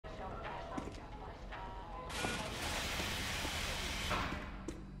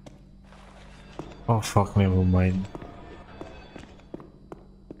Oh fuck, never mind.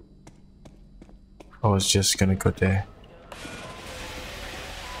 I was just gonna go there.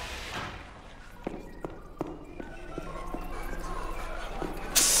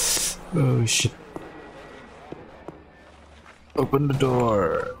 Oh shit. Open the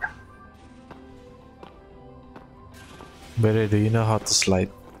door. Better, do you know how to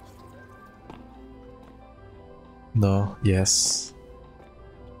slide? No? Yes.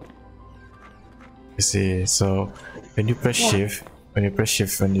 You see, so when you press shift, when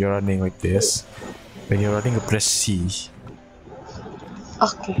you're running like this, when you're running you press C.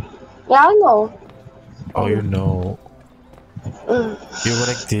 Okay. Yeah, I know. Oh, you know. You were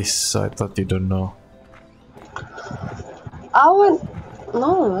like this, so I thought you don't know. I would.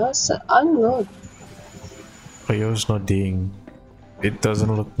 No, I'm not. Oh, yours nodding. It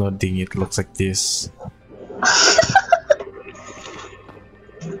doesn't look nodding, it looks like this.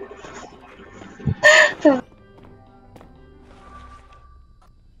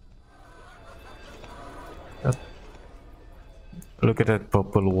 Look at that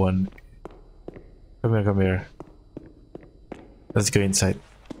purple one. Come here, come here. Let's go inside.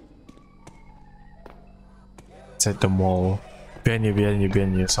 Inside the mall. Behind you, behind you,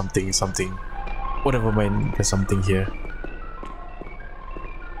 behind you. Something, something. Whatever, mind. There's something here.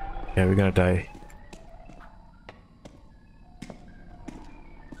 Yeah, we're gonna die.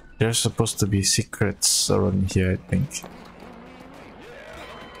 There's supposed to be secrets around here, I think.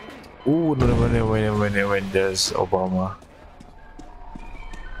 Ooh, no, when there's Obama.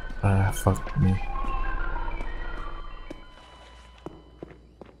 Ah, fuck me.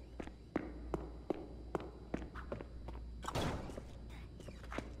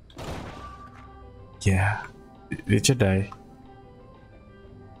 Yeah. Did you die?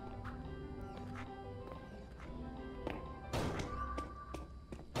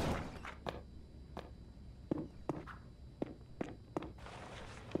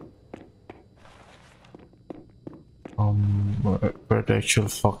 Where the actual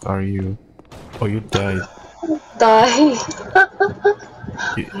fuck are you? Oh, you died. Die.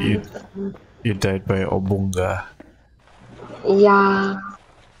 You died by Obunga. Yeah.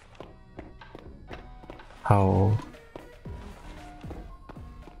 How?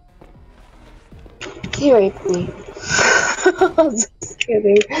 He raped me. Just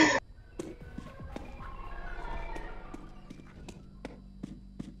kidding.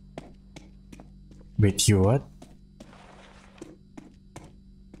 Wait, you what?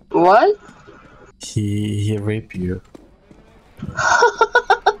 What? He raped you.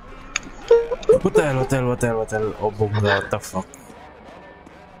 What the hell? Obunga, what the fuck?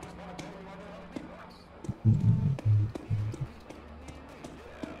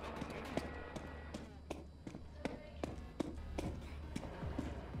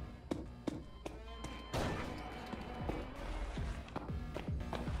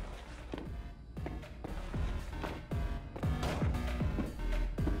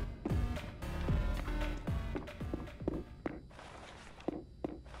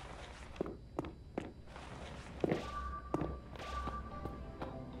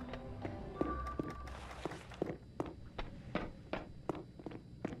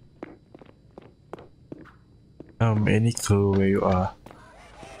 Any clue where you are?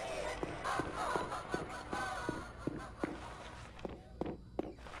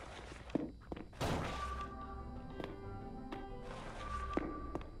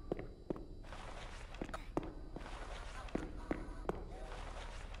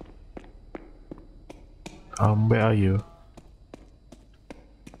 Where are you?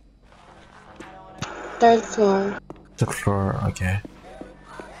 Third floor. Third floor, okay.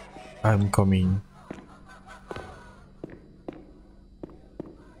 I'm coming.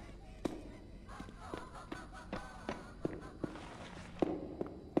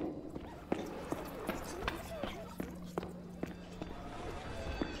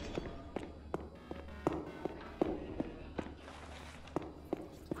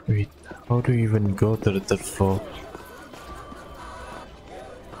 Wait, how do you even go to the third floor?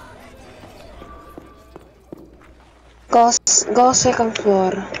 Go second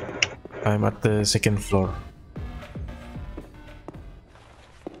floor. I'm at the second floor.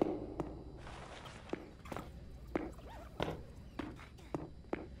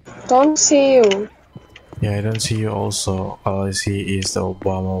 Don't see you. Yeah, I don't see you also. All I see is the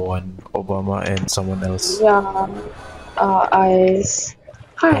Obama one. Obama and someone else. Yeah. Eyes.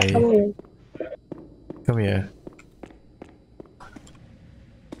 Hi, Hi. come here. Come here.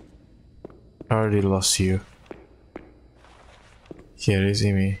 I already lost you. Here, you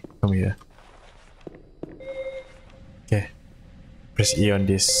see me. Come here. Okay. Press E on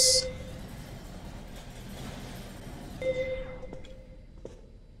this.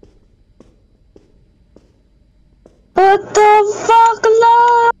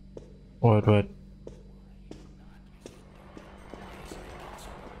 What? What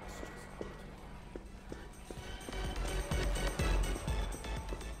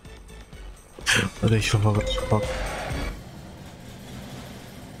the fuck?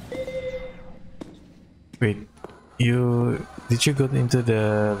 Wait, did you go into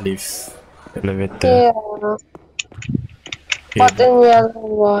the lift elevator? Yeah, Yeah, but in yellow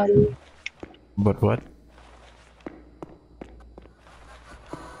one. but what?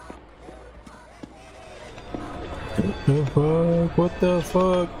 The fuck? What the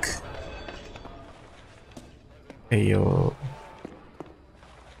fuck? Hey yo.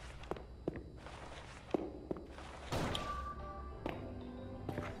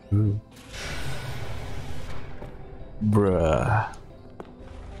 Ooh. Bruh.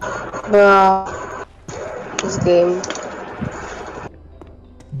 Bruh, this game.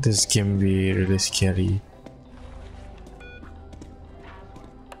 This can be really scary.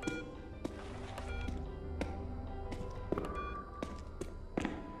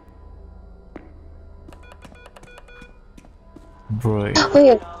 Bro,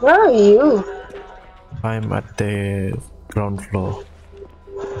 Wait, where are you? I'm at the ground floor.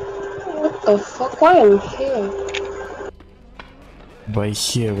 What the fuck? Why am I here? By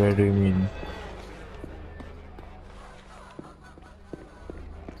here, where do you mean?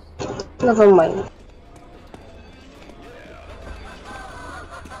 Never mind.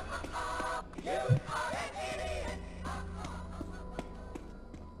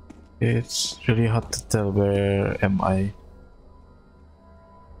 It's really hard to tell where am I.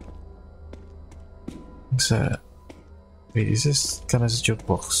 So, wait, is this kind of a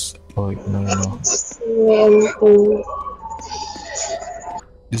jukebox? Oh, no. And,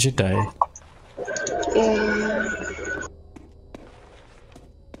 Did you die? yeah.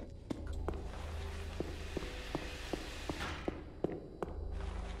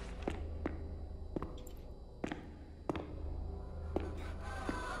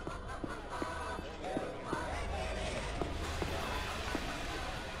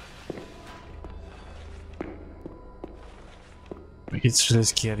 It's really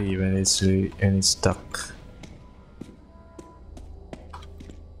scary when it's stuck.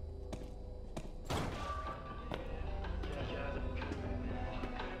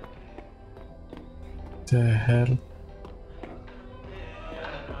 The hell?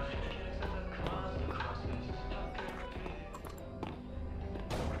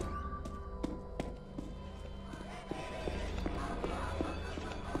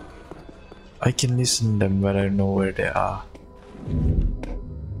 I can listen them, but I know where they are.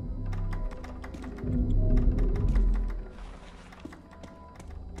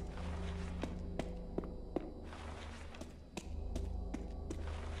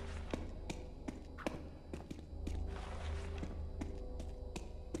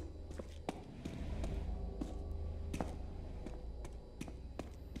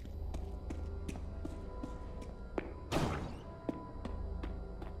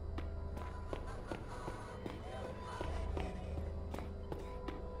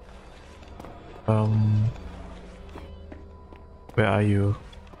 Where are you?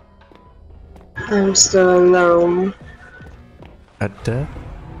 I'm still in the room. At the?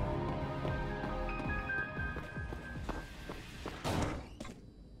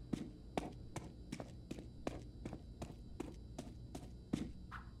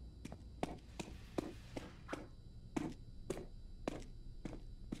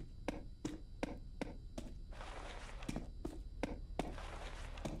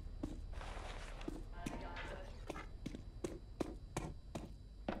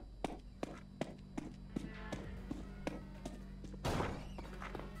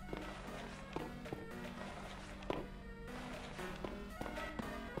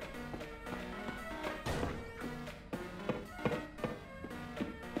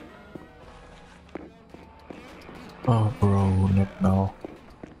 Oh bro, not now.